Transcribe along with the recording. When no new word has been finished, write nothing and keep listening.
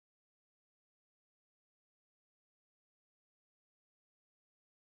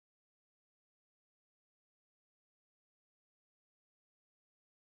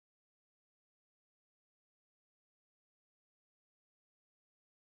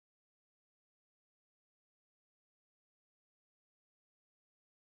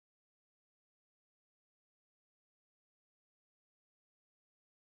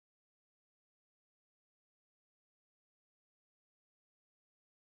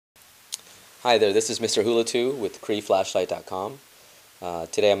Hi there, this is Mr. Hula2 with CREEFlashlight.com.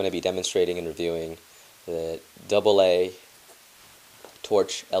 Today I'm going to be demonstrating and reviewing the AA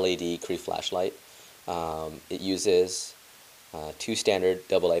torch LED CREE flashlight. It uses two standard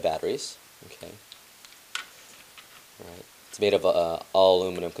AA batteries. Okay. All right. It's made of all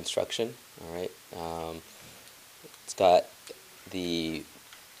aluminum construction. All right. It's got the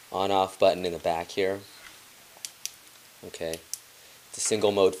on-off button in the back here. Okay. It's a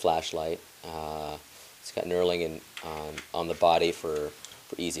single mode flashlight. It's got knurling on the body for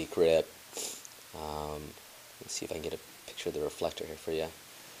easy grip. Let's see if I can get a picture of the reflector here for you.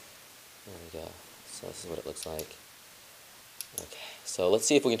 There we go. So this is what it looks like. Okay, so let's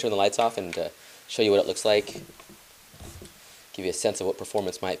see if we can turn the lights off and show you what it looks like. Give you a sense of what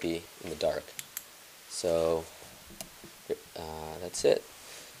performance might be in the dark. So that's it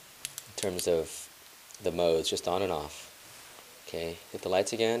in terms of the modes, just on and off. Okay, hit the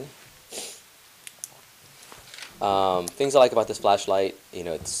lights again. Things I like about this flashlight,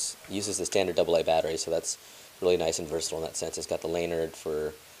 it uses the standard AA battery, so that's really nice and versatile in that sense. It's got the lanyard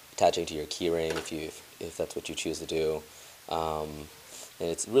for attaching to your keyring if that's what you choose to do, and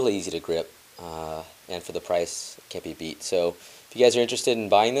it's really easy to grip, and for the price, it can't be beat. So if you guys are interested in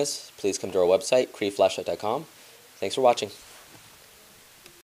buying this, please come to our website, CREEFlashlight.com. Thanks for watching.